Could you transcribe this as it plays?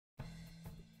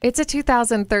It's a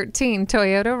 2013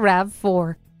 Toyota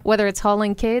RAV4. Whether it's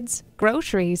hauling kids,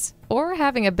 groceries, or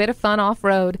having a bit of fun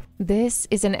off-road, this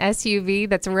is an SUV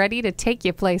that's ready to take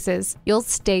you places. You'll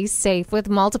stay safe with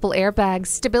multiple airbags,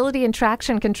 stability and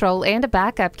traction control, and a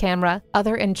backup camera.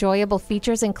 Other enjoyable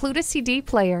features include a CD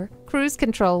player, cruise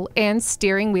control, and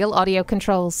steering wheel audio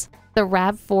controls. The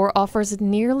RAV4 offers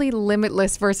nearly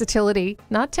limitless versatility,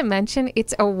 not to mention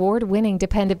its award-winning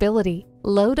dependability.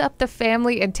 Load up the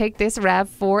family and take this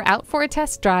RAV4 out for a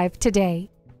test drive today.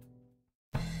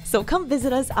 So come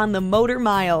visit us on the Motor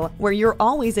Mile, where you're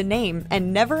always a name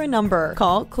and never a number.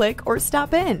 Call, click, or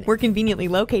stop in. We're conveniently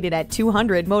located at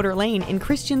 200 Motor Lane in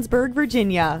Christiansburg,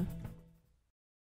 Virginia.